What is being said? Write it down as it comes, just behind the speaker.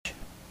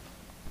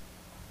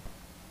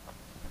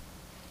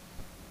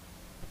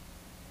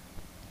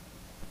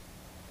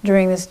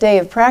during this day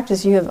of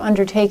practice, you have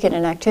undertaken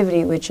an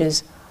activity which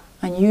is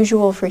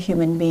unusual for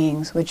human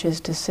beings, which is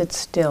to sit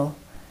still.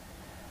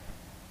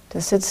 To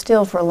sit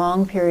still for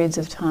long periods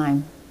of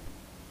time.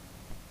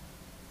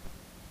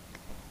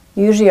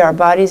 Usually our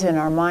bodies and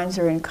our minds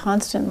are in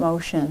constant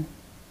motion.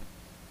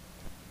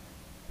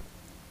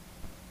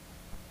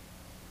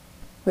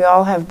 We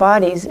all have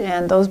bodies,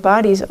 and those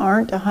bodies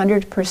aren't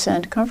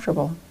 100%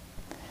 comfortable.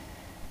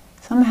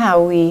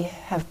 Somehow we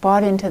have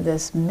bought into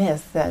this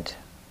myth that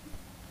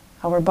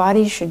our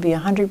bodies should be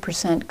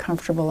 100%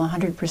 comfortable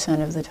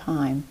 100% of the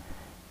time.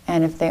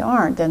 And if they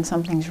aren't, then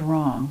something's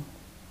wrong.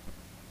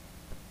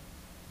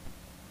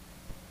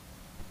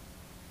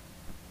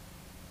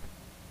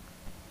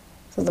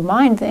 So the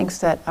mind thinks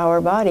that our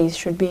bodies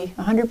should be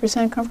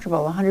 100%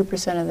 comfortable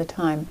 100% of the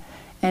time.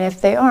 And if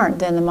they aren't,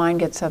 then the mind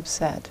gets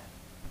upset.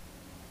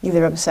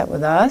 Either upset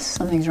with us,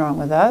 something's wrong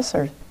with us,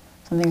 or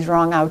something's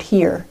wrong out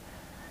here.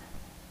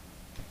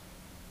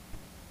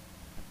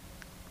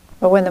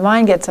 But when the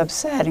mind gets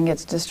upset and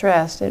gets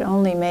distressed, it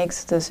only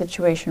makes the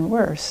situation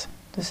worse,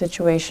 the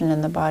situation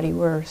in the body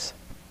worse.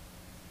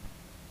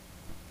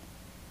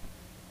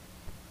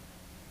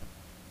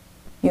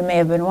 You may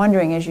have been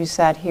wondering as you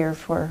sat here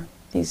for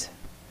this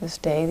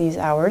day, these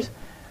hours,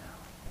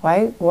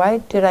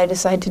 why did I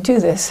decide to do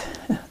this?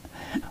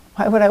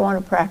 Why would I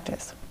want to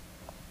practice?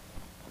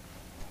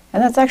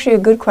 And that's actually a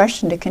good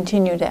question to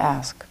continue to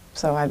ask.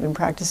 So I've been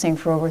practicing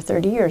for over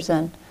 30 years,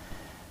 and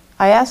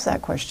I ask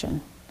that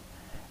question.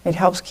 It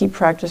helps keep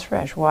practice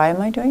fresh. Why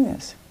am I doing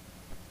this?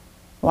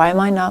 Why am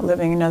I not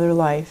living another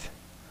life?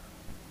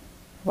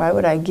 Why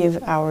would I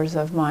give hours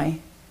of my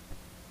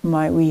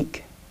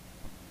week,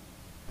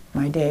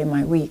 my day,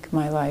 my week,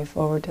 my life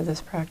over to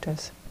this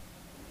practice?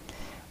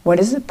 What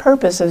is the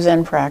purpose of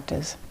Zen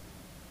practice?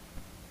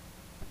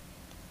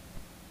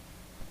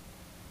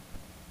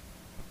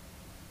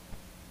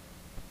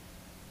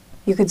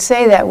 You could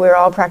say that we're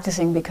all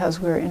practicing because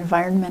we're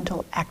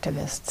environmental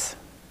activists.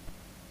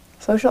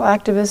 Social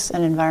activists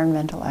and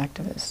environmental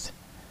activists.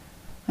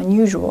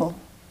 Unusual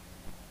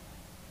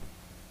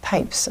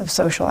types of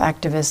social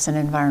activists and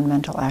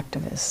environmental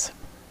activists.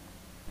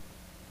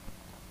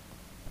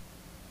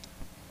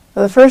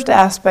 Well, the first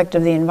aspect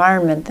of the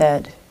environment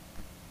that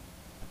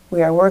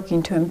we are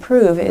working to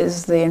improve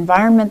is the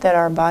environment that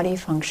our body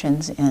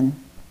functions in.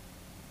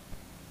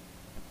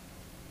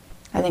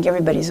 I think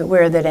everybody's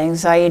aware that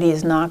anxiety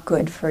is not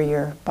good for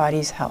your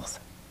body's health.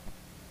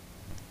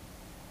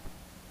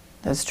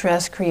 The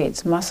stress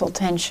creates muscle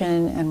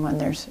tension, and when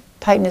there's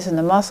tightness in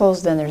the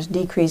muscles, then there's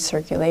decreased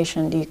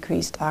circulation,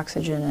 decreased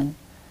oxygen and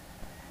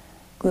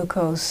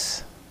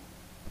glucose,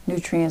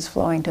 nutrients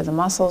flowing to the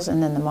muscles,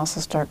 and then the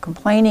muscles start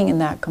complaining, and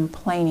that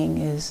complaining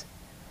is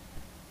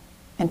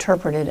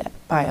interpreted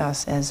by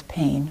us as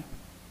pain.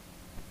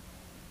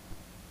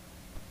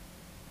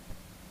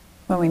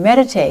 When we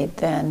meditate,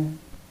 then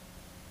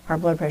our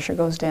blood pressure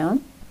goes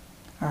down,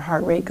 our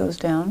heart rate goes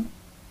down,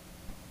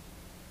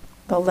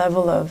 the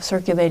level of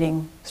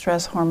circulating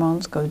stress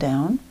hormones go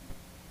down,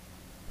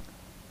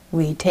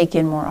 we take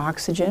in more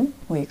oxygen,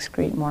 we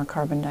excrete more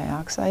carbon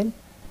dioxide.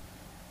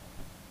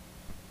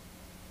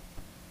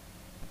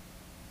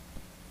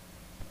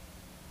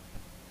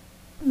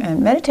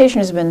 And meditation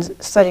has been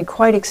studied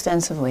quite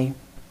extensively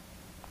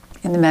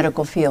in the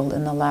medical field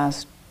in the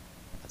last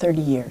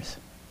 30 years.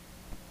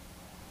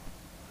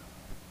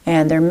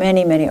 And there are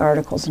many, many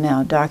articles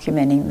now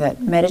documenting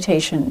that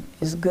meditation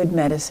is good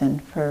medicine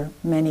for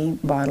many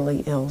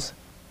bodily ills.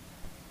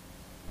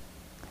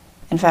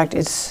 In fact,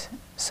 it's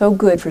so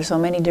good for so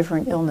many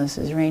different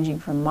illnesses, ranging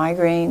from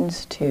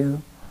migraines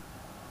to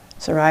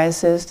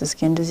psoriasis, to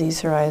skin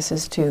disease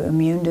psoriasis, to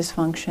immune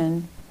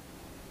dysfunction,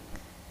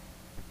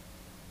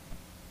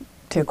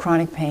 to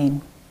chronic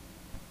pain,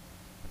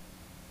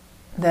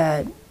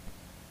 that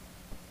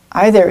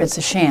either it's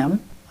a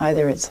sham,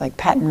 either it's like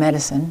patent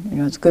medicine,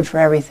 it's good for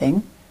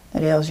everything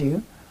that ails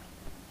you,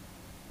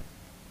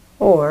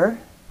 or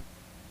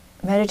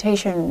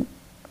meditation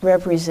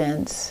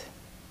represents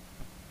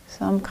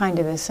some kind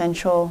of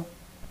essential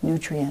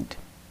nutrient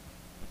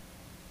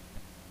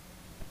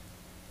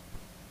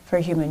for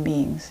human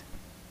beings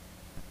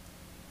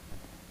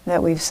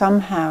that we've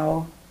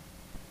somehow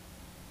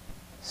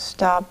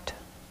stopped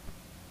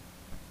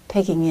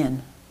taking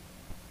in,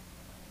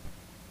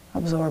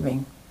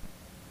 absorbing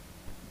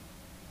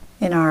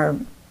in our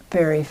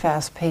very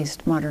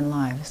fast-paced modern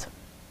lives.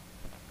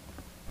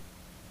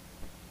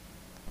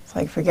 It's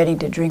like forgetting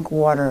to drink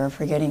water or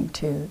forgetting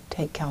to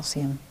take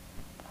calcium.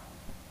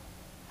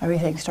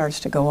 Everything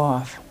starts to go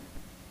off.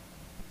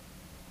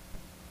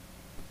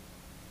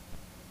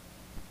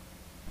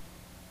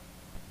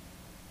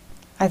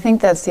 I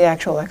think that's the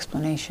actual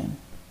explanation.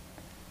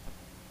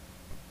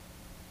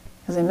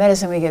 Because in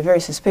medicine we get very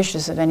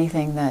suspicious of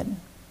anything that,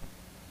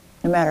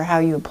 no matter how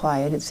you apply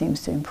it, it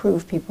seems to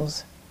improve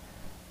people's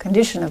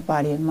condition of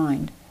body and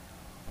mind.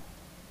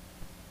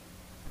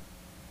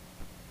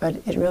 But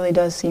it really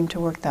does seem to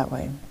work that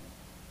way.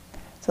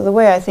 So the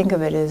way I think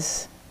of it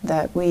is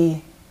that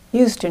we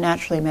used to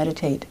naturally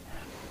meditate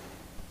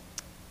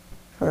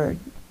for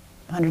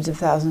hundreds of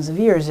thousands of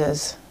years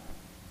as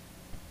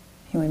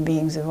human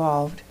beings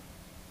evolved.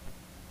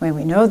 When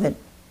we know that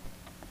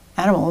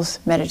animals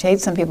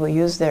meditate, some people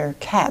use their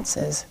cats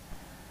as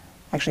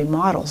actually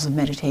models of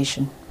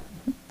meditation,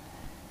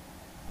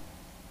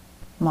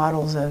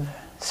 models of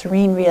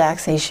serene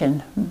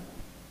relaxation.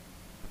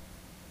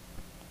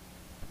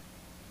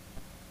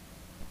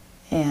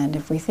 And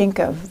if we think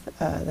of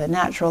the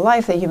natural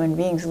life that human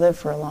beings live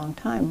for a long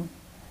time,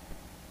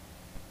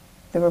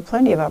 there were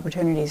plenty of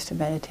opportunities to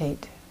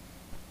meditate.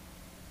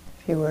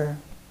 If you were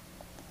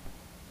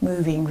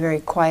moving very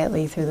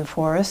quietly through the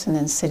forest and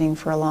then sitting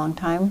for a long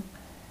time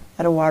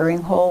at a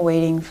watering hole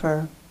waiting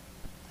for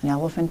an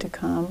elephant to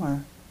come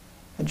or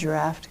a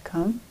giraffe to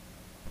come,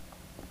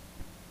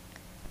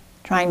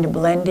 trying to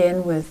blend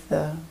in with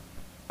the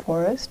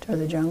forest or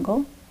the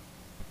jungle,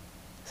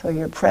 so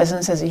your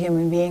presence as a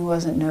human being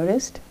wasn't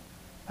noticed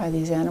by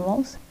these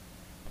animals.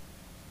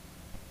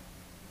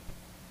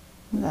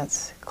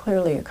 That's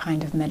clearly a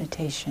kind of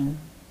meditation.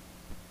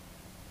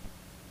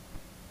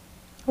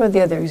 Or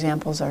the other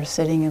examples are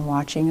sitting and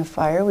watching a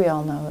fire. We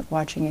all know that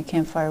watching a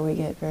campfire we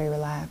get very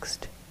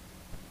relaxed.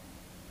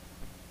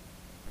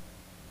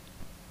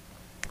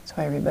 That's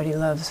why everybody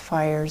loves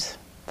fires,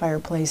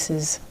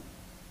 fireplaces.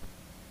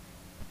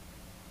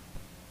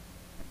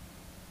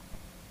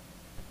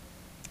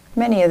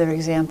 Many other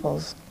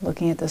examples,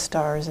 looking at the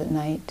stars at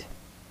night,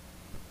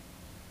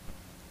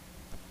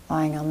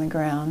 lying on the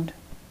ground,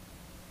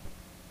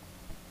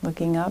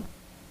 looking up,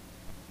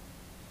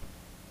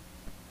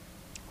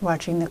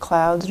 watching the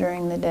clouds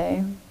during the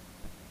day.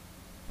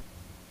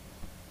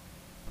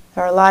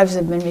 Our lives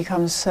have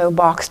become so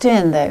boxed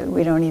in that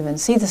we don't even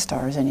see the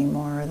stars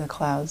anymore or the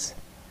clouds.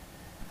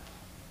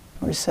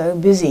 We're so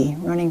busy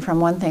running from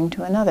one thing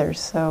to another,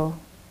 so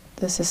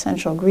this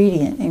essential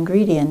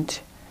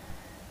ingredient,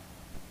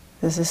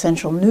 this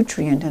essential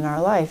nutrient in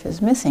our life is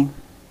missing.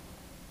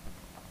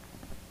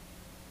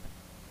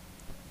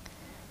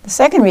 The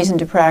second reason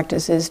to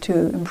practice is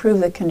to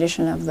improve the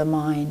condition of the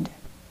mind.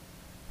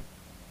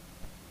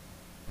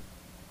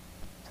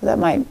 So that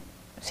might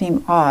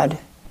seem odd.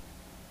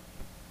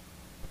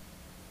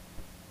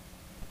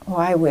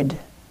 Why would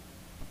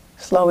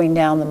slowing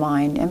down the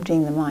mind,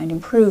 emptying the mind,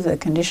 improve the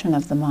condition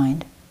of the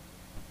mind?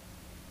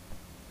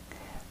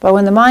 But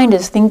when the mind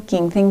is thinking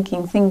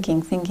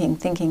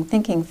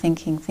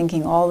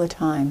all the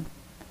time,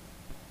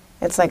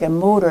 it's like a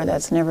motor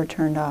that's never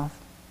turned off.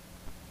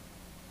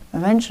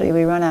 Eventually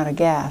we run out of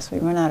gas, we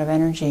run out of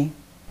energy.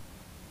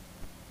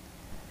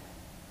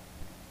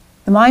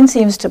 The mind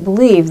seems to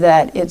believe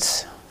that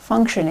its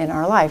function in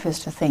our life is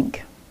to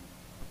think.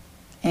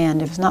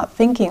 And if it's not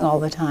thinking all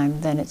the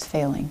time, then it's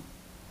failing.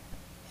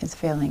 It's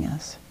failing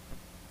us.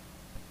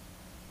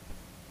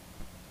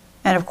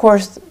 And of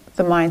course,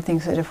 the mind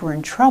thinks that if we're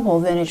in trouble,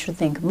 then it should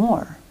think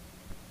more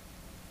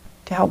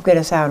to help get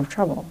us out of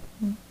trouble.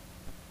 And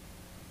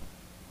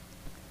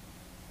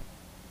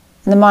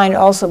the mind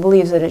also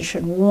believes that it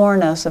should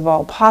warn us of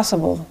all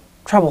possible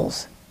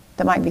troubles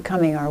that might be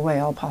coming our way,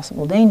 all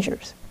possible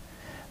dangers.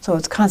 So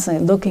it's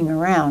constantly looking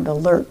around,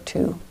 alert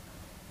to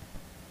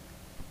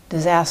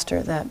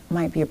disaster that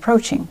might be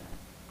approaching.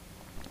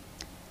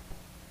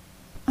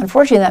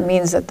 Unfortunately, that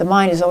means that the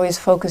mind is always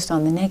focused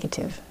on the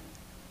negative.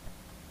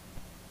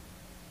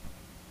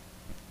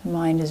 The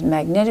mind is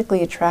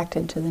magnetically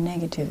attracted to the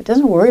negative. It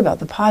doesn't worry about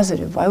the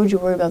positive. Why would you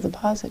worry about the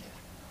positive?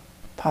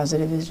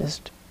 Positive is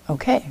just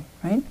okay,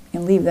 right? You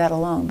can leave that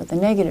alone, but the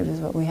negative is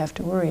what we have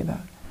to worry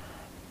about.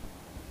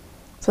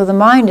 So the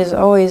mind is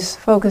always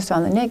focused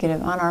on the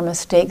negative, on our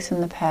mistakes in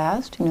the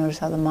past. You notice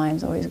how the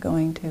mind's always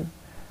going to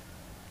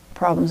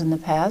problems in the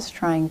past,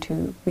 trying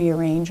to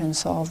rearrange and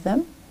solve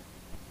them,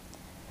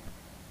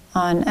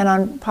 and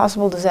on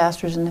possible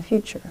disasters in the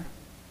future.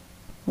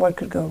 What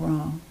could go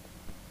wrong?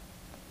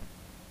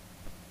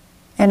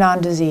 And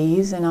on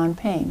disease and on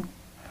pain.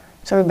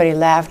 So everybody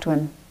laughed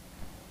when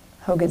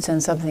Hogan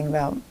said something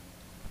about,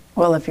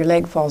 well, if your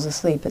leg falls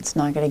asleep, it's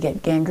not going to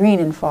get gangrene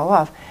and fall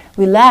off.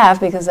 We laugh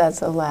because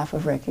that's a laugh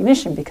of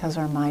recognition, because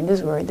our mind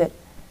is worried that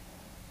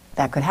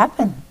that could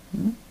happen.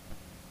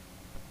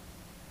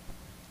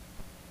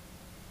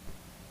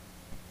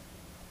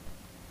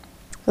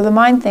 So the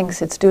mind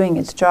thinks it's doing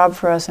its job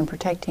for us and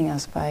protecting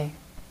us by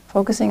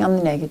focusing on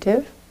the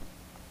negative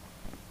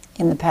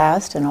in the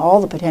past and all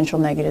the potential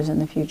negatives in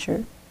the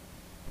future.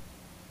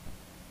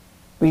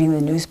 Reading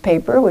the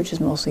newspaper, which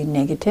is mostly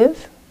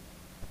negative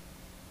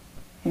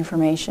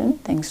information,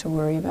 things to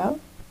worry about.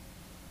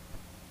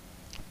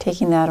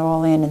 Taking that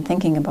all in and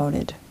thinking about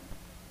it.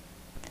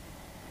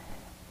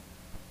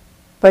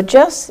 But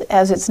just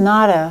as it's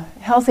not a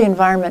healthy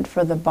environment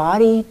for the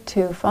body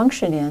to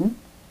function in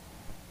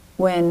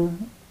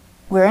when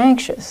we're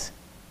anxious,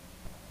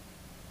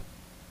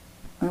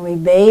 when we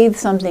bathe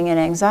something in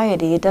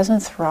anxiety, it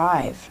doesn't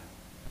thrive.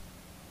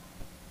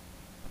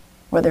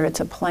 Whether it's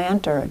a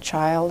plant or a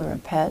child or a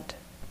pet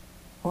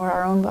or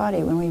our own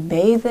body, when we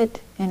bathe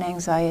it in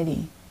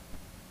anxiety,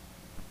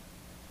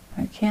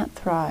 it can't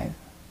thrive.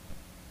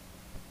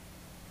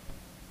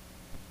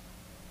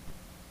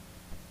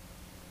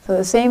 So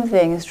the same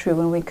thing is true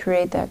when we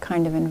create that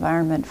kind of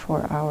environment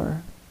for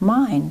our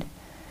mind,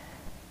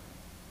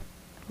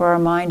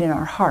 and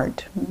our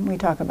heart. We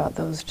talk about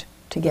those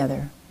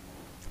together.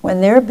 When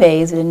they're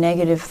bathed in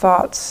negative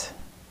thoughts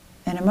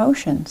and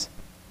emotions,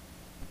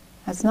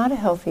 that's not a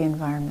healthy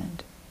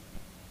environment.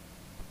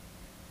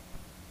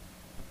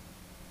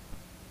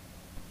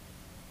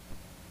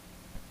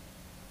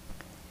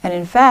 And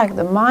in fact,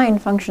 the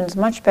mind functions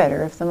much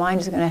better if the mind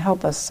is going to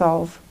help us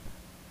solve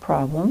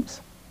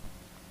problems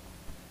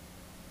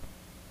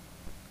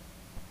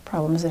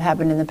that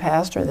happened in the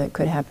past or that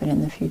could happen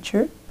in the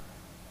future.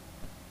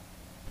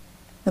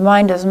 The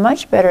mind does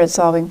much better at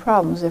solving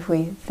problems if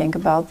we think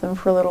about them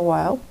for a little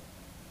while,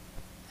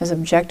 as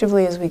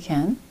objectively as we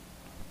can,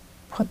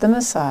 put them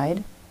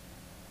aside,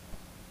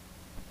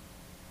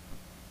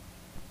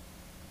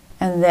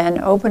 and then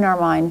open our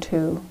mind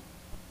to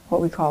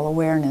what we call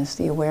awareness,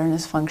 the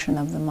awareness function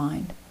of the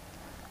mind.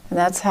 And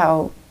that's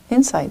how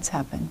insights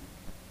happen.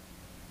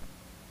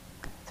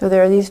 So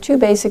there are these two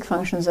basic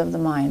functions of the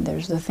mind.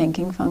 There's the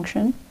thinking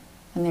function,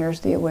 and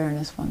there's the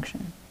awareness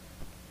function.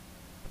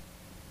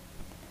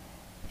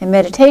 In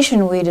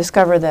meditation, we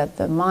discover that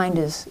the mind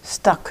is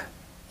stuck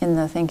in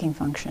the thinking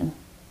function.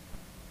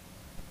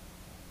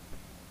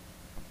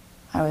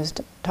 I was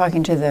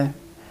talking to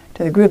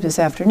the group this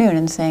afternoon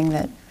and saying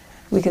that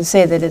we could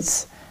say that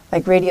it's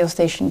like radio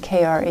station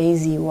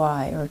KRAZY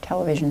or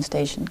television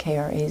station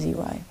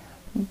KRAZY.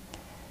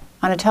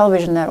 On a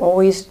television that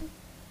always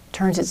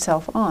turns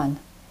itself on.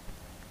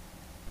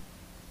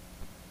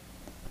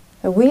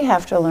 But we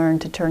have to learn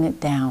to turn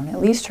it down,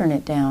 at least turn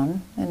it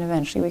down, and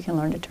eventually we can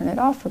learn to turn it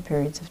off for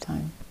periods of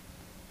time.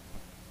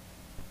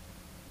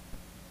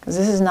 Because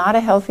this is not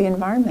a healthy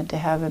environment to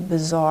have a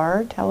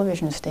bizarre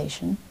television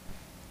station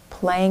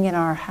playing in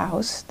our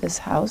house, this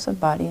house of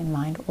body and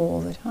mind,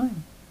 all the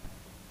time.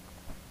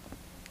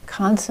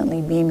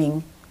 Constantly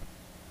beaming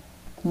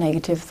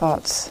negative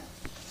thoughts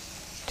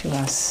to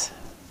us.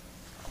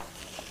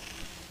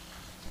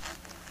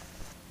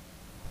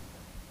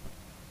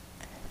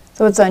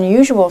 So it's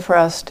unusual for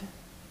us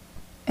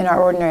in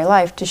our ordinary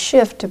life to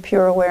shift to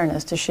pure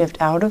awareness, to shift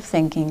out of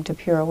thinking to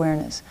pure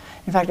awareness.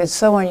 In fact, it's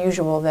so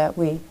unusual that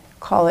we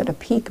call it a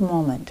peak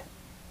moment.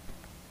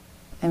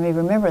 And we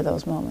remember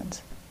those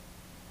moments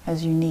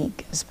as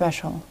unique, as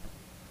special.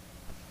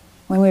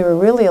 When we were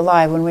really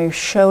alive, when we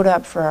showed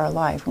up for our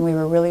life, when we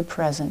were really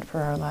present for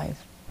our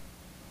life.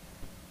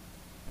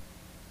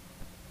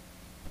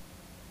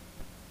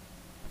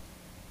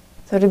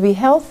 So to be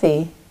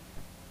healthy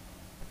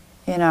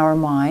in our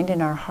mind, in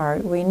our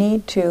heart, we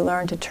need to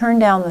learn to turn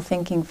down the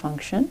thinking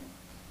function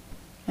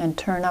and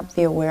turn up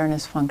the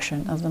awareness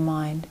function of the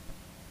mind.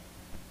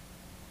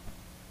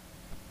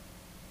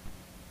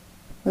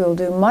 We will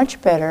do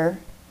much better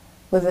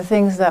with the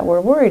things that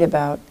we're worried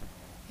about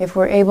if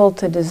we're able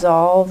to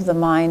dissolve the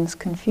mind's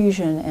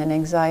confusion and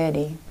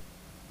anxiety.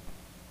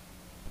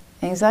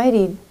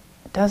 Anxiety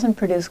doesn't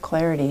produce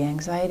clarity.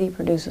 Anxiety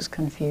produces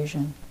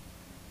confusion.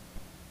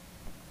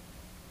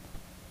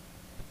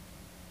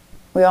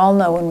 We all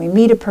know when we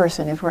meet a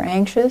person, if we're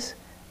anxious,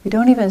 we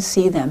don't even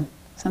see them.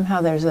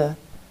 Somehow there's a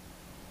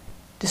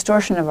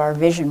distortion of our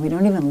vision. We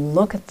don't even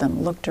look at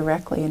them, look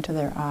directly into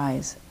their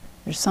eyes.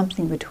 There's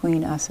something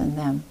between us and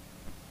them.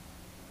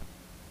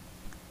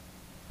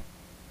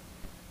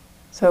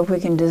 So if we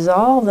can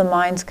dissolve the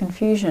mind's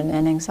confusion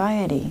and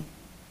anxiety,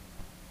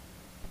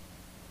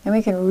 then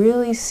we can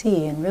really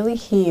see and really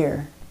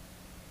hear.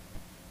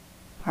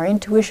 Our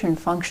intuition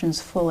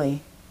functions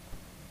fully.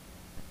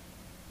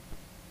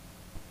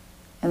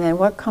 And then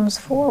what comes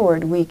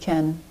forward we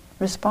can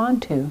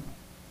respond to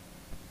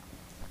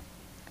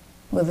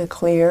with a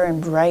clear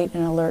and bright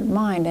and alert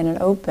mind and an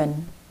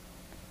open,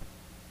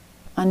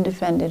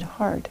 undefended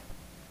heart.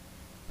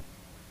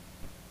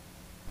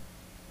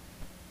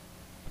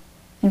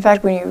 In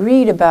fact, when you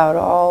read about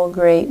all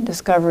great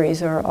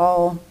discoveries or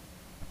all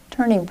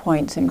turning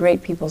points in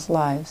great people's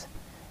lives,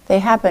 they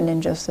happened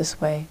in just this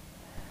way.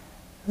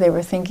 They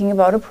were thinking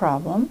about a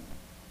problem,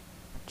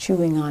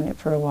 chewing on it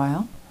for a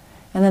while,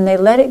 and then they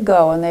let it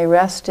go and they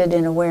rested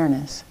in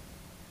awareness.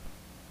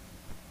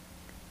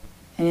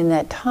 And in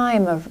that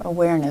time of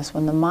awareness,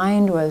 when the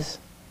mind was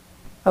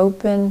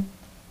open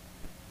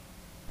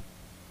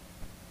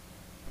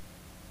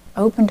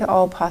to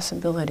all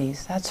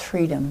possibilities, that's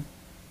freedom.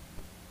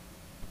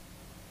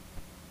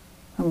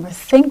 When we're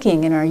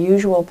thinking in our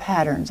usual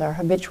patterns, our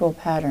habitual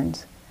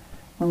patterns,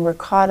 when we're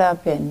caught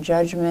up in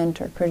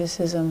judgment or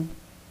criticism,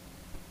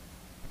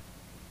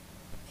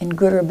 in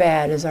good or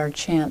bad, as our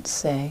chants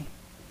say.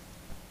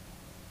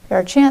 If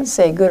our chants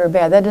say good or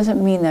bad, that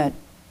doesn't mean that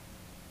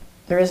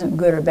there isn't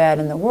good or bad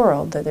in the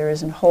world, that there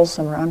isn't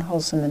wholesome or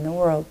unwholesome in the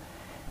world.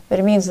 But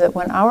it means that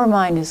when our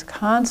mind is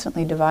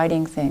constantly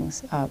dividing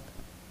things up,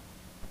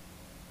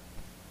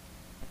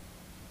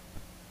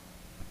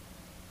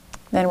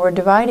 then we're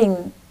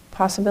dividing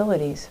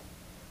possibilities.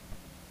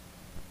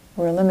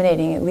 We're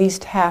eliminating at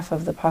least half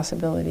of the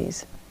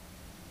possibilities.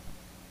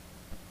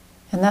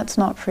 And that's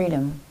not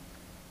freedom.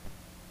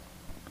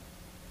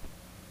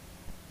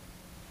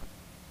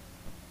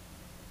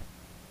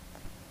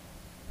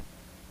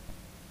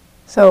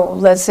 So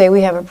let's say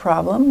we have a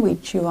problem, we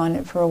chew on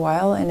it for a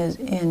while and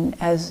in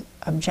as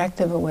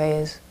objective a way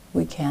as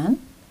we can.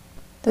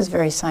 This is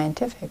very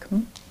scientific.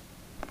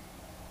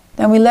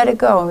 Then we let it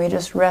go and we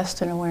just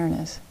rest in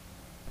awareness.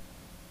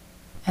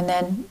 And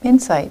then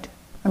insight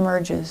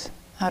emerges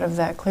out of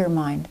that clear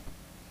mind.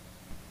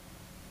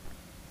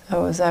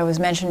 So as I was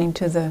mentioning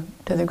to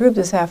the group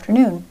this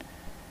afternoon,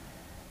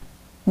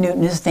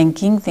 Newton is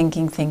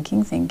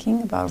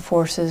thinking about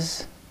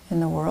forces in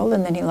the world,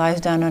 and then he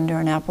lies down under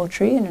an apple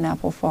tree and an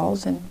apple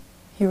falls and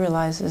he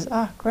realizes,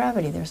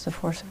 gravity, there's the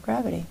force of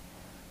gravity.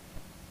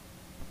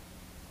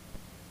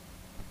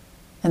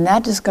 And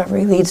that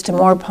discovery leads to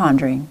more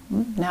pondering.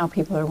 Now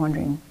people are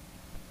wondering,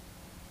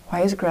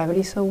 why is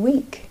gravity so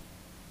weak?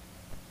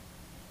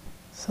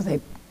 So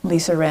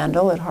Lisa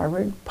Randall at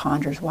Harvard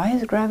ponders, why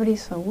is gravity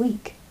so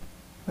weak?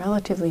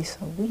 Relatively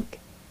so weak.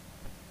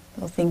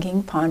 So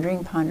thinking, pondering,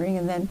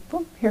 and then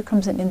boom, here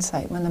comes an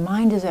insight. When the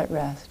mind is at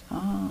rest,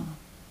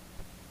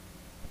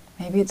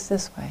 maybe it's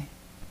this way.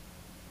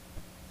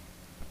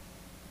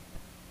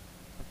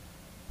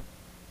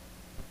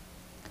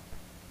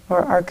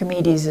 Or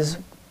Archimedes is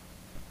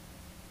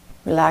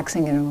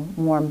relaxing in a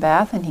warm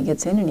bath and he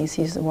gets in and he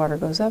sees the water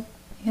goes up.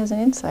 He has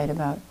an insight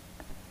about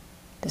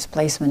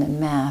displacement and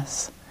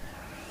mass.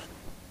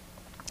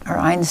 Or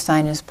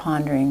Einstein is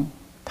pondering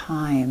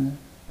time,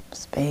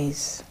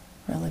 space,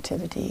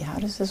 relativity. How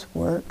does this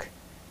work?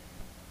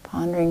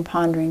 Pondering,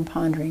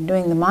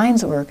 doing the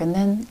mind's work and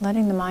then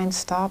letting the mind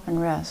stop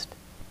and rest.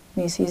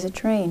 And he sees a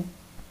train.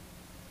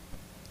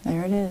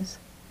 There it is.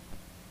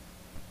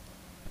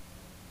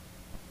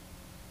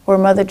 Or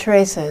Mother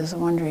Teresa is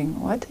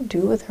wondering what to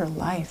do with her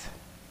life.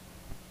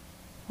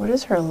 What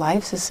is her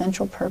life's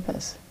essential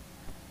purpose?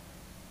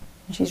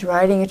 And she's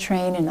riding a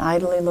train and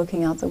idly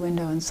looking out the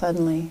window, and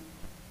suddenly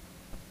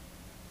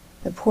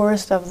the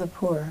poorest of the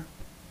poor,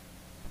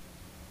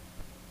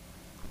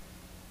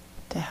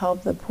 to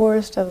help the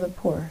poorest of the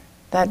poor,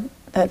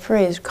 that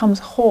phrase comes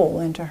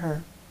whole into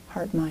her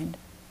heart mind.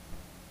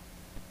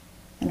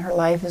 And her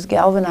life is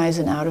galvanized,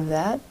 and out of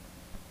that,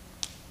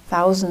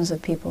 thousands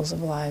of people's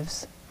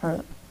lives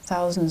are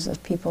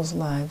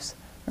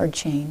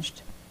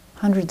changed.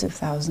 Hundreds of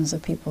thousands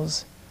of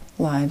people's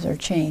lives are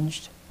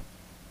changed.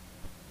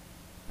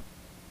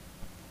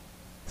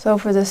 So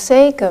for the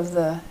sake of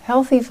the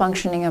healthy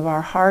functioning of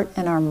our heart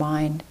and our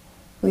mind,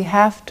 we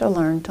have to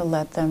learn to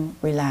let them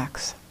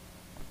relax.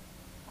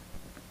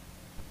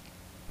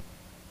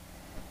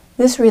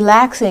 This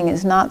relaxing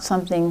is not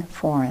something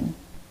foreign.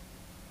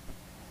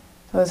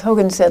 So as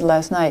Hogan said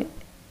last night,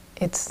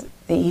 it's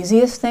the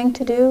easiest thing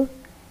to do,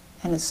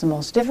 and it's the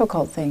most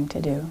difficult thing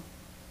to do.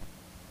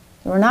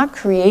 We're not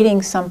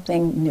creating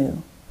something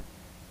new.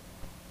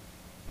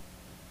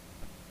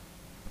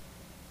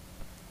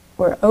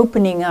 We're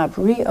opening up,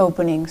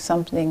 reopening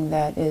something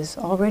that is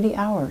already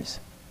ours,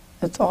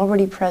 that's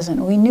already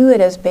present. We knew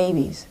it as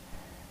babies,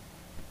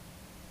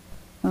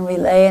 when we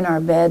lay in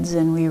our beds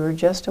and we were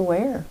just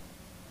aware,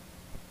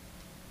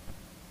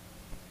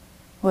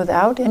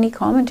 without any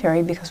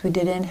commentary, because we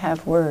didn't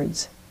have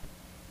words.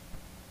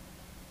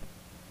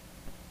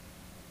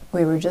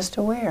 We were just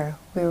aware.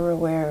 We were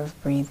aware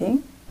of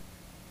breathing,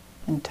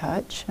 and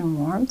touch, and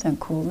warmth, and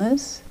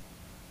coolness,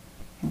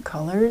 and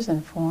colors,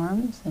 and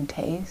forms, and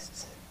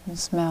tastes, and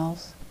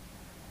smells,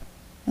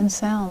 and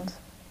sounds.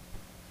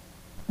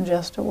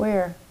 Just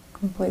aware,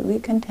 completely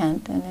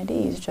content and at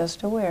ease,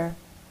 just aware.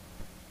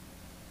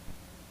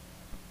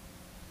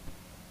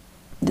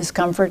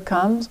 Discomfort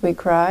comes, we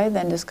cry,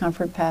 then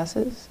discomfort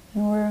passes,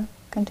 and we're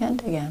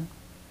content again.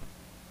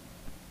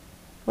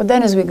 But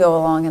then as we go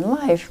along in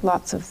life,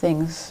 lots of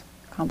things,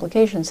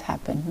 complications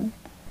happen.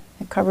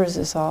 It covers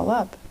this all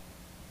up.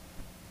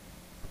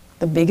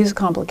 The biggest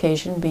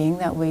complication being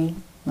that we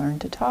learn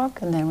to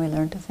talk and then we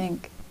learn to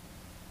think.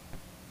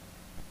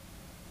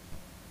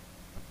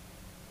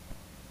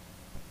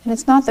 And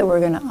it's not that we're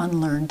going to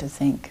unlearn to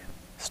think,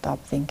 stop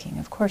thinking.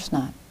 Of course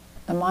not.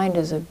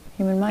 The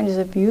human mind is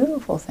a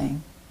beautiful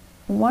thing,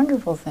 a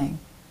wonderful thing.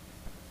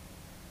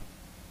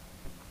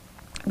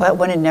 But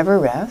when it never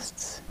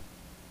rests,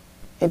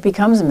 it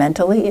becomes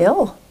mentally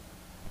ill.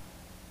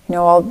 You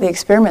know, all the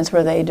experiments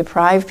where they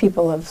deprive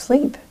people of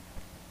sleep.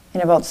 In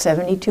about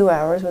 72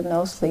 hours with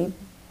no sleep,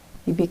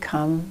 you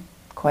become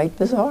quite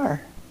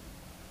bizarre.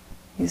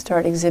 You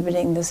start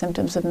exhibiting the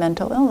symptoms of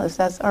mental illness.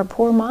 That's our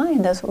poor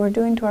mind. That's what we're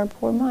doing to our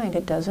poor mind.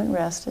 It doesn't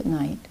rest at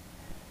night.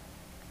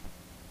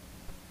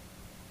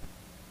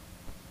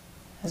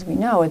 As we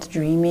know, it's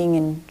dreaming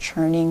and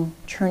churning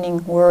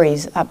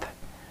worries up,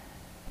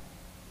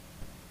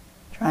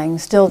 trying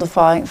still to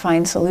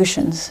find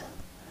solutions,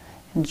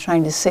 and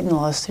trying to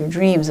signal us through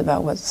dreams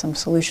about what some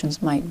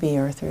solutions might be,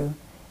 or through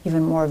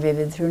even more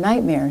vivid, through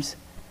nightmares.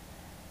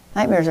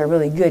 Nightmares are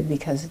really good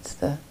because it's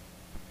the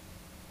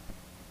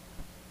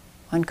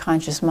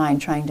unconscious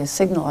mind trying to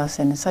signal us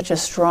in such a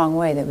strong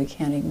way that we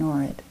can't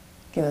ignore it.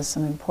 Give us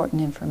some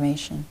important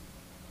information,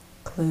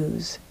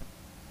 clues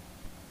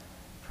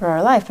for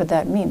our life, but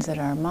that means that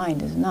our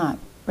mind is not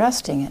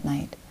resting at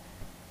night.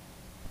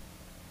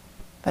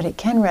 But it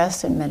can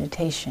rest in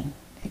meditation.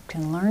 It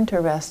can learn to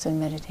rest in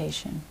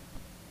meditation.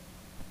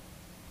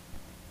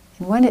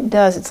 And when it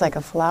does, it's like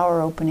a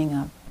flower opening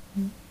up.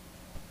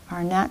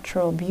 Our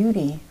natural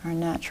beauty, our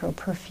natural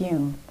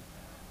perfume,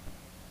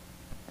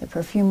 the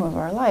perfume of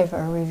our life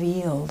are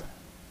revealed.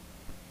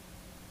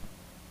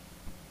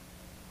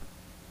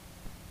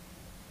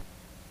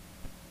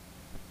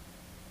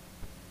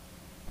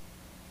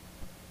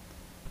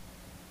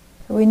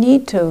 So we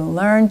need to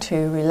learn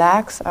to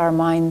relax our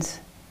minds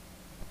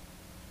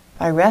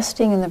by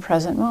resting in the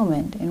present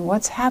moment, in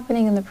what's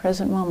happening in the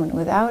present moment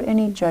without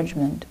any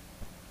judgment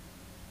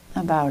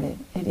about it.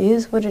 It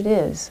is what it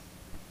is.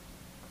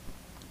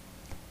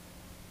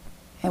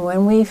 And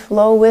when we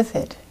flow with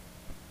it,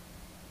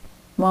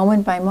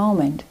 moment by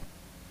moment,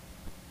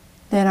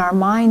 then our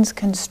minds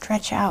can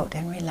stretch out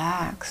and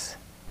relax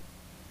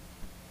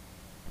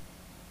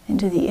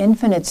into the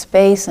infinite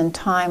space and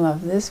time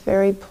of this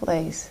very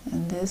place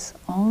and this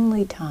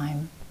only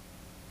time.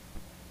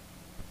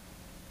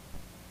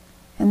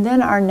 And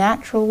then our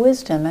natural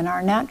wisdom and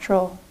our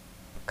natural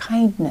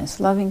kindness,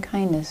 loving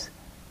kindness,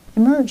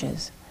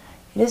 emerges.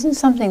 It isn't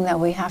something that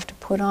we have to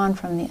put on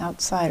from the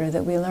outside or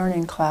that we learn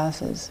in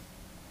classes.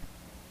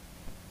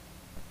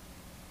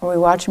 Or we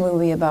watch a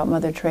movie about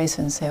Mother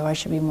Teresa and say, oh, I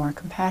should be more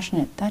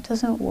compassionate. That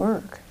doesn't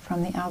work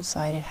from the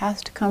outside. It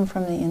has to come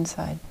from the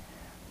inside.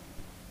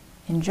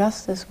 In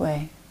just this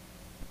way.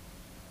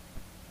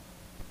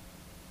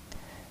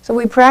 So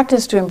we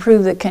practice to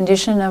improve the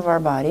condition of our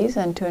bodies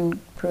and to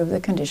improve the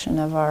condition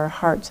of our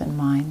hearts and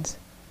minds.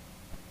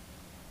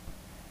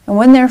 And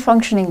when they're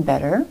functioning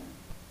better,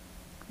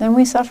 then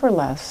we suffer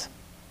less.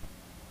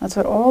 That's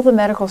what all the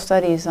medical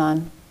studies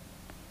on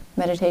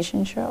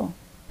meditation show.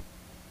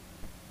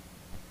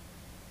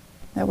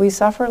 That we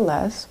suffer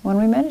less when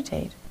we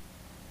meditate.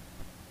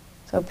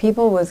 So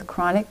people with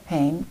chronic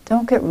pain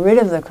don't get rid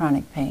of the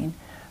chronic pain,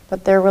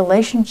 but their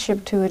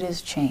relationship to it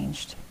is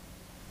changed.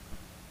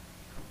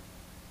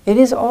 It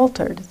is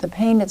altered. The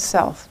pain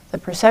itself, the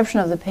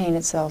perception of the pain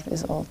itself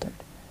is altered.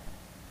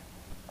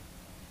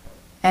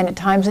 And at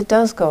times it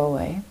does go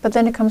away, but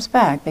then it comes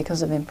back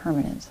because of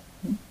impermanence.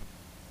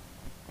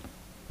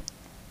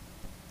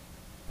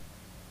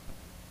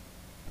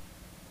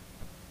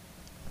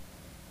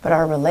 But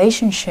our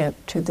relationship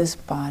to this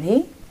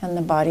body and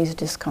the body's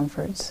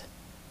discomforts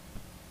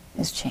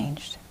is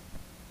changed.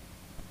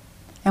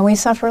 And we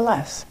suffer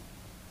less.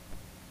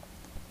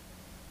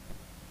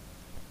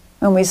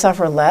 When we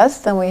suffer less,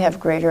 then we have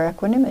greater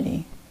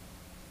equanimity.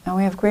 And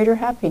we have greater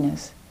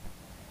happiness.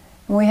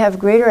 When we have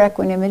greater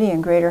equanimity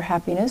and greater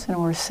happiness,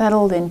 and we're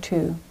settled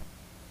into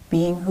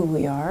being who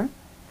we are,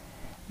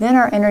 then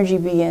our energy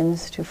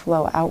begins to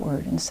flow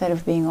outward instead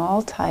of being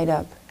all tied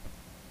up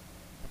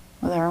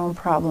with our own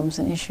problems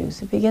and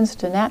issues. It begins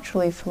to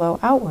naturally flow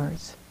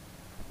outwards.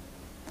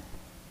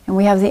 And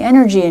we have the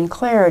energy and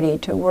clarity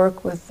to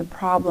work with the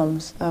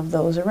problems of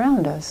those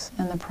around us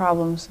and the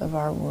problems of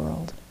our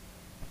world.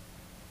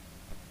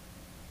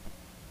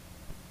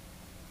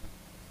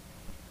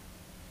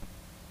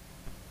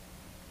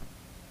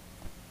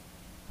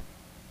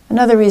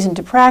 Another reason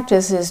to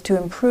practice is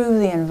to improve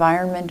the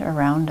environment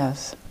around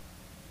us.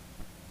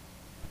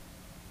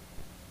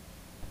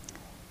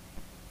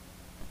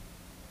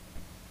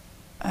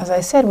 As I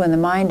said, when the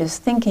mind is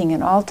thinking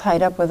and all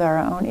tied up with our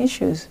own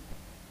issues,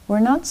 we're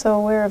not so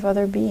aware of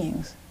other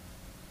beings.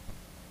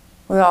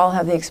 We all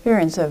have the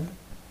experience of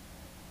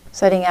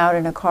setting out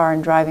in a car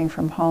and driving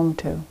from home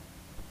to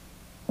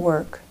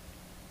work,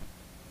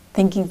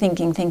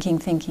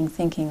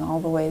 thinking all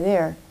the way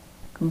there,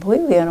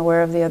 completely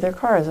unaware of the other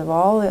cars, of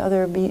all the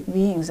other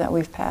beings that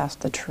we've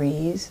passed, the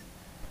trees,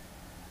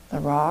 the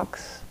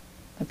rocks,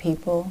 the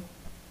people,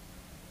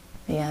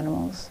 the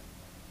animals.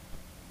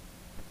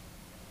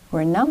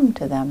 We're numb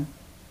to them.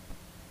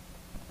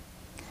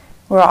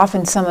 We're off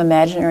in some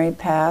imaginary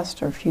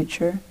past or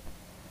future,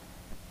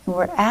 and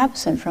we're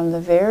absent from the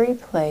very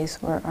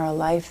place where our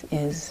life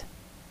is,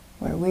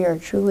 where we are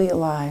truly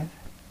alive.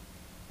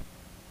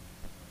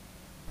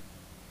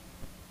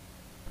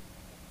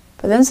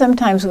 But then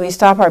sometimes we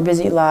stop our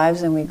busy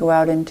lives and we go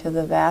out into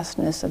the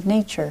vastness of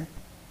nature.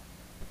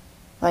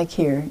 Like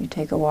here, you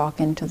take a walk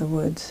into the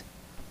woods.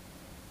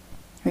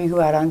 Or you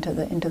go out into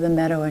the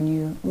meadow and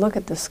you look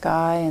at the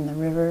sky and the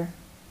river.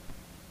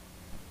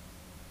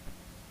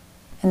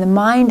 And the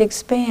mind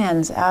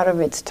expands out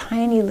of its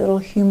tiny little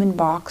human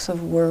box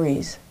of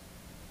worries.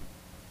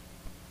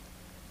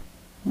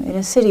 In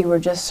a city, we're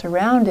just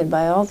surrounded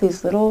by all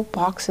these little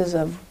boxes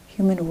of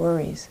human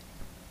worries.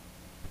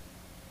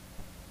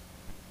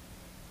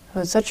 So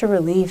it's such a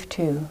relief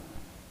to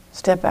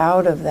step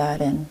out of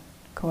that and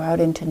go out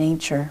into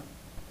nature.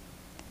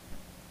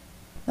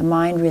 The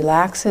mind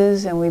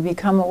relaxes and we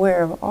become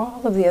aware of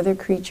all of the other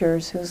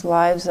creatures whose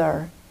lives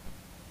are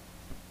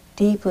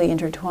deeply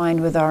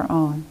intertwined with our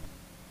own.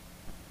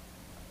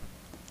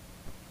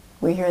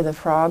 We hear the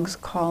frogs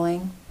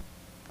calling.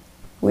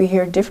 We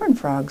hear different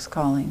frogs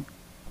calling.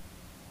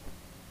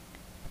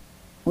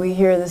 We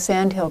hear the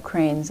sandhill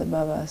cranes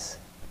above us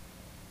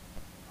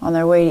on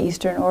their way to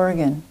Eastern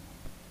Oregon.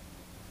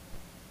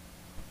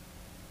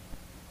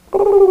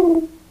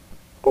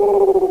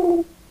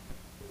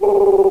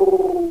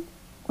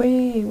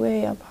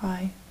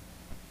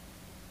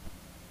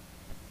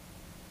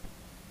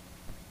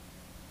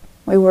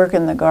 We work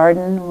in the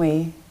garden,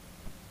 we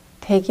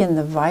take in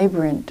the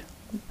vibrant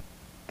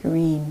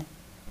green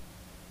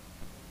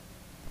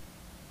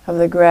of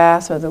the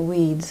grass or the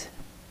weeds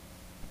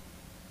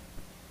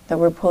that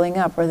we're pulling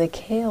up, or the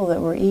kale that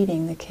we're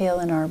eating, the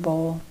kale in our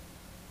bowl,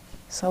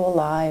 so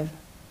alive.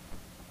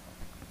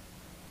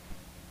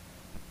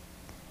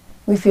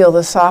 We feel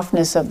the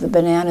softness of the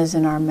bananas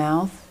in our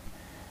mouth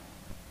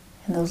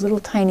and those little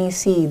tiny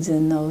seeds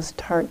in those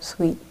tart,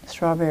 sweet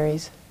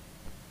strawberries.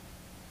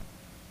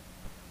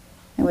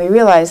 And we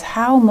realize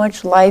how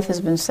much life has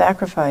been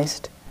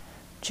sacrificed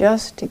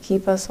just to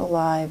keep us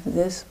alive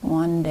this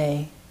one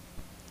day.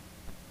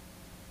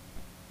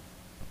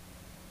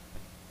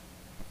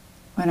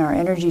 When our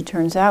energy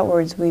turns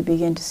outwards, we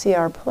begin to see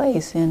our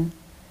place in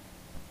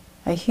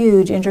a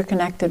huge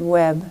interconnected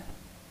web.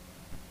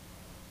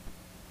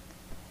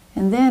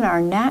 And then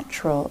our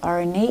natural, our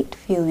innate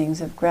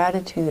feelings of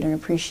gratitude and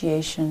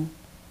appreciation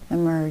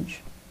emerge.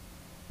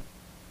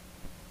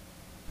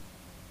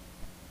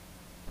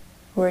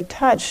 We're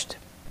touched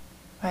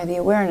by the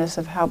awareness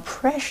of how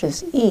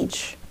precious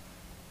each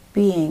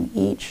being,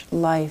 each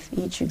life,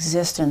 each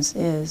existence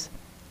is.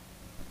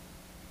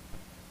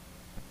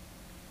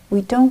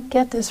 We don't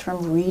get this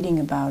from reading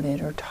about it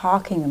or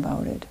talking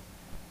about it,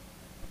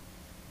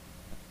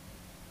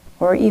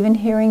 or even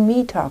hearing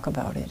me talk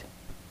about it.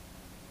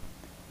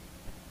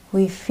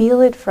 We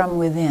feel it from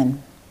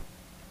within.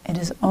 It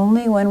is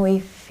only when we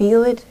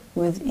feel it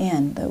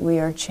within that we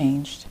are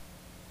changed.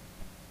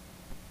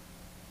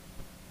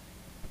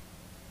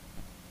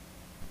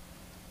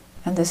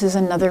 And this is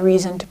another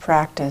reason to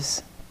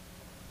practice,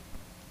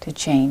 to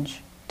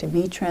change, to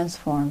be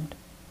transformed.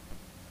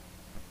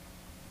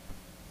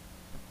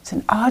 It's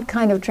an odd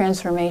kind of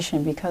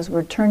transformation because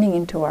we're turning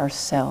into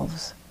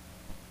ourselves.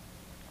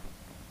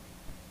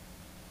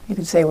 You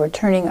could say we're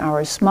turning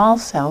our small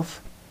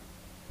self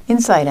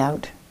inside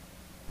out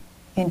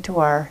into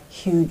our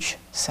huge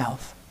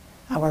self,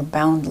 our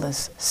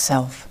boundless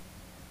self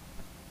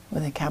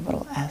with a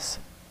capital S.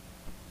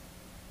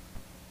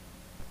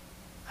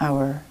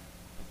 Our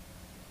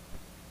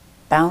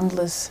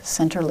boundless,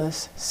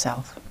 centerless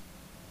self.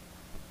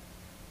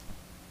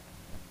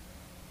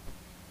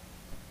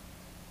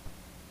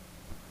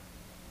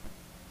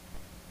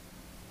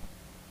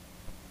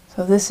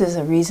 So this is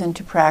a reason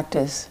to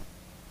practice,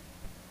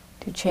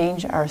 to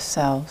change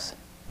ourselves,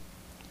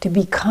 to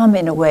become,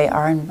 in a way,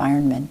 our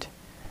environment.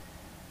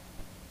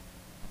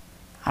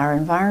 Our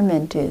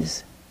environment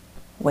is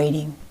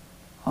waiting.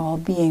 All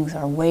beings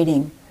are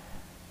waiting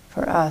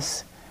for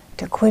us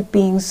to quit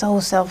being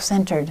so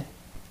self-centered,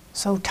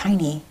 so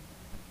tiny,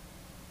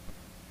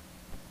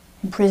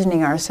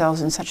 imprisoning ourselves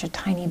in such a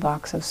tiny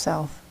box of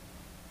self.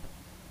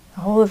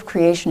 The whole of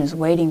creation is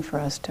waiting for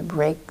us to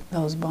break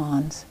those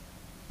bonds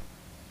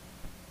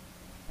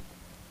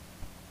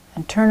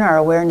and turn our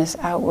awareness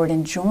outward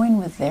and join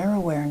with their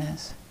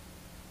awareness.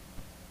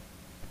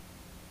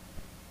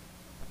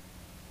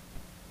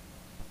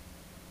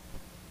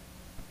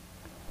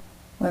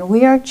 When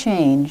we are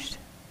changed,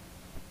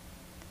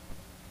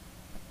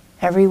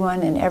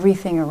 everyone and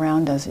everything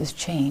around us is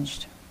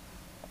changed.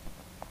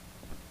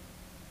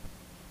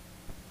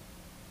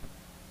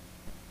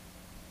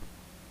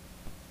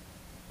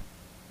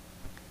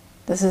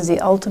 This is the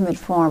ultimate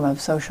form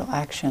of social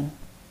action,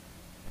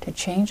 to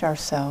change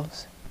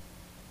ourselves.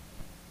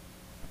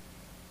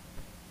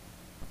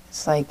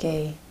 It's like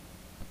a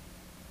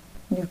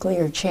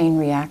nuclear chain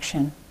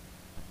reaction.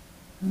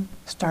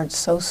 Starts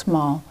so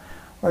small,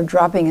 or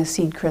dropping a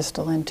seed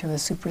crystal into a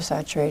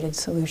supersaturated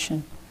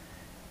solution.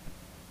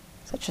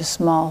 Such a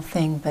small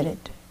thing, but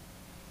it,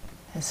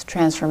 as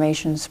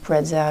transformation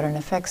spreads out and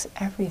affects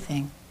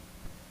everything.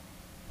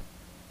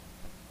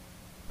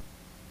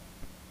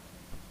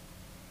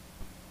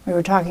 We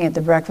were talking at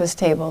the breakfast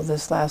table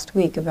this last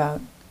week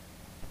about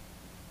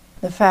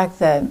the fact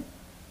that,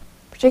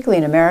 particularly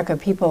in America,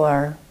 people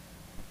are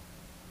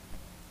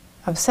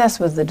obsessed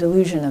with the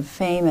delusion of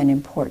fame and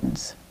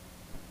importance.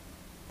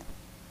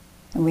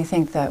 And we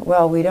think that,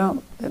 well, we're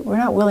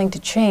not willing to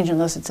change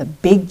unless it's a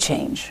big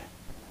change.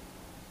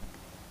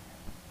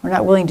 We're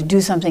not willing to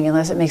do something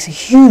unless it makes a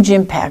huge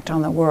impact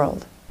on the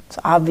world. It's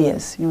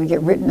obvious. We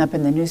get written up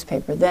in the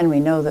newspaper, then we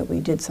know that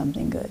we did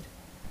something good.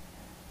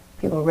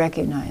 People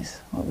recognize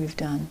what we've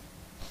done.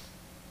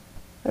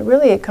 But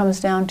really it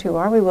comes down to,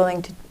 are we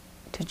willing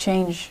to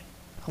change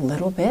a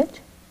little bit?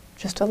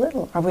 Just a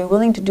little. Are we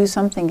willing to do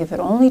something if it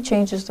only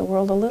changes the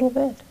world a little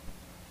bit?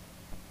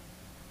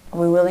 Are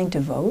we willing to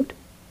vote?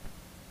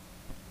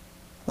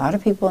 A lot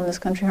of people in this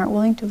country aren't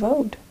willing to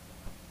vote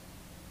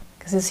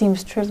because it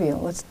seems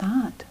trivial. It's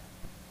not.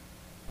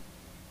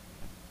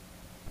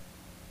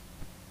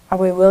 Are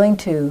we willing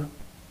to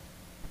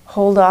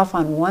hold off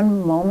on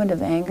one moment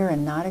of anger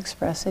and not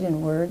express it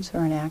in words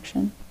or in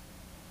action?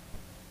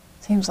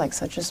 Seems like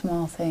such a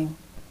small thing,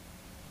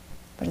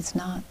 but it's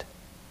not.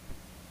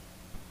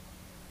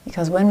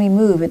 Because when we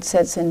move, it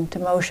sets into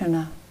motion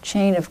a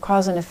chain of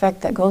cause and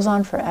effect that goes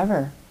on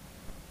forever,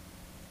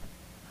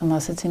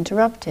 unless it's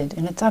interrupted,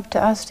 and it's up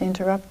to us to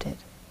interrupt it.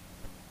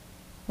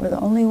 We're the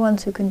only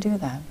ones who can do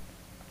that.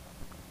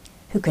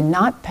 who can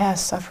not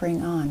pass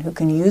suffering on, who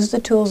can use the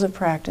tools of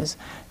practice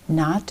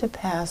not to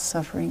pass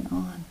suffering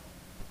on.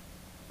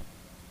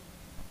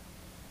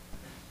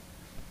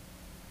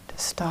 To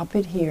stop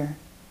it here,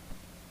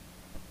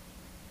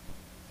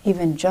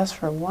 even just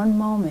for one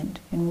moment,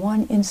 in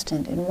one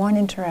instant, in one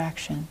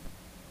interaction.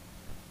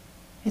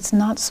 It's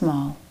not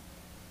small.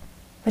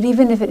 But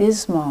even if it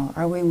is small,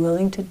 are we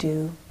willing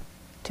to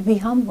be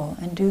humble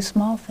and do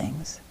small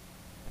things?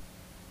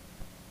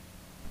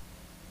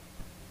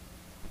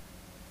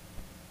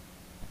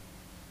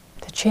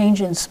 To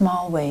change in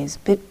small ways,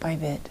 bit by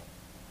bit,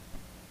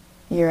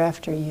 year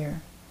after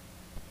year.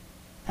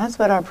 That's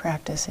what our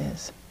practice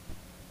is.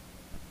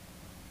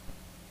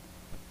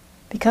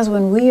 Because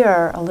when we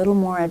are a little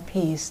more at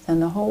peace, then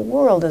the whole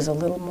world is a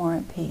little more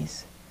at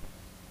peace.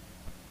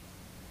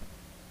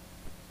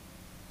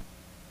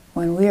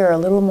 When we are a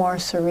little more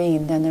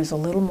serene, then there's a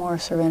little more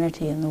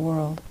serenity in the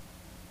world.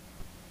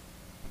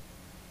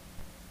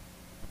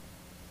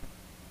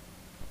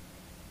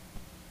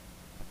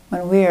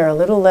 When we are a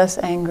little less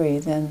angry,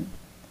 then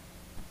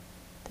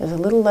there's a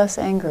little less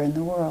anger in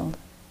the world.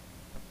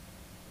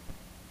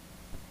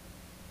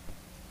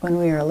 When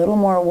we are a little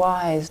more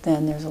wise,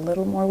 then there's a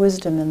little more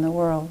wisdom in the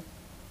world.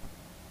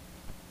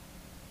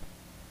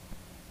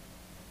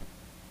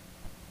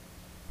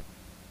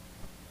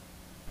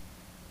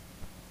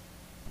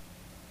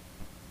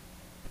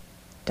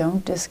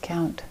 Don't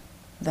discount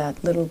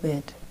that little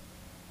bit.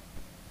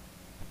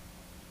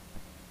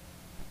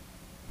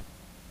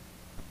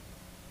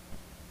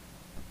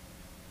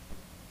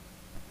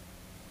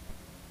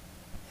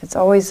 It's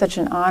always such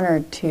an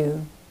honor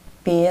to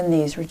be in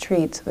these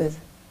retreats with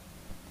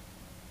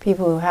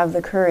people who have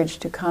the courage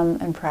to come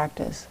and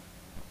practice,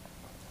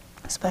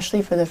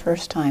 especially for the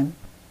first time.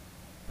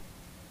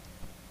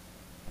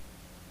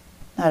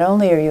 Not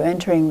only are you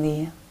entering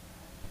the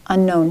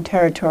unknown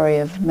territory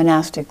of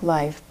monastic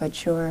life,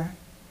 but you're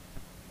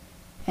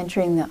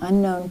entering the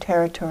unknown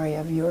territory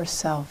of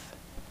yourself,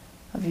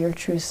 of your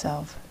true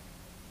self.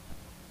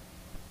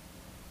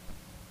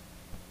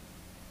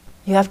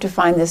 You have to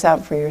find this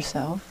out for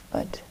yourself,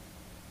 but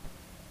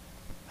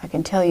I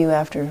can tell you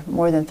after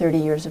more than 30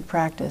 years of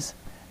practice,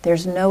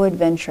 there's no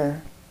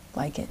adventure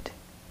like it.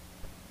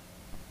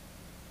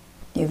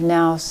 You've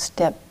now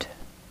stepped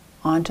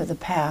onto the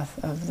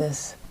path of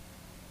this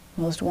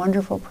most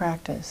wonderful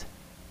practice,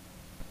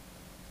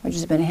 which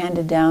has been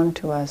handed down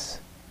to us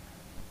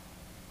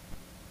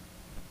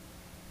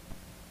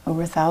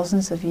over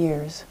thousands of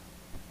years.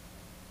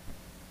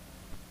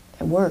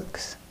 It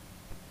works.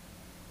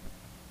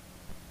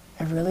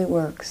 It really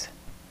works.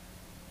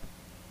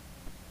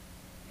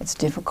 It's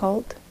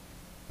difficult.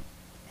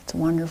 It's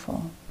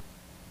wonderful.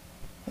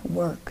 It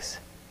works.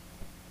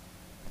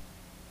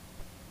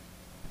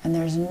 And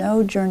there's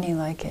no journey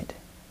like it.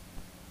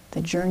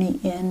 The journey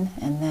in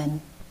and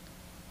then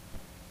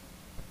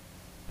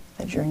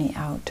the journey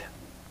out.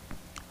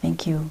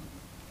 Thank you.